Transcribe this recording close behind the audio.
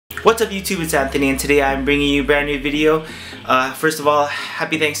What's up YouTube, it's Anthony, and today I'm bringing you a brand new video. First of all,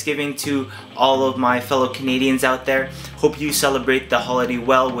 happy Thanksgiving to all of my fellow Canadians out there. Hope you celebrate the holiday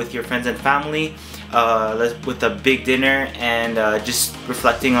well with your friends and family, with a big dinner and just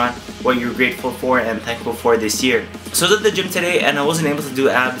reflecting on what you're grateful for and thankful for this year. So I was at the gym today and I wasn't able to do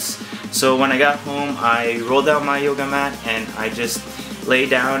abs, so when I got home I rolled out my yoga mat and I just lay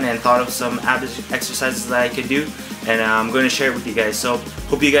down and thought of some abs exercises that I could do, and I'm going to share it with you guys. So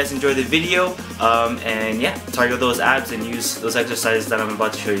hope you guys enjoy the video, and yeah, target those abs and use those exercises that I'm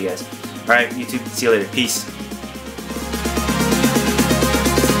about to show you guys. Alright YouTube, see you later, peace.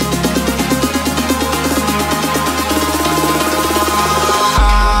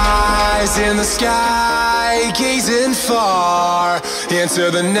 Eyes in the sky, gazing far into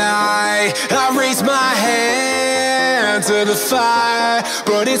the night. I raise my hand to the fire,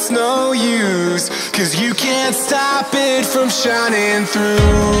 but it's no use, 'cause you can't stop it from shining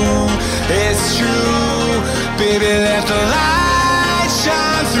through. It's true, baby, let the light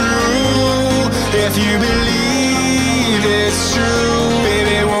shine through. If you believe it's true,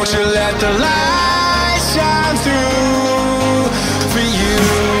 baby, won't you let the light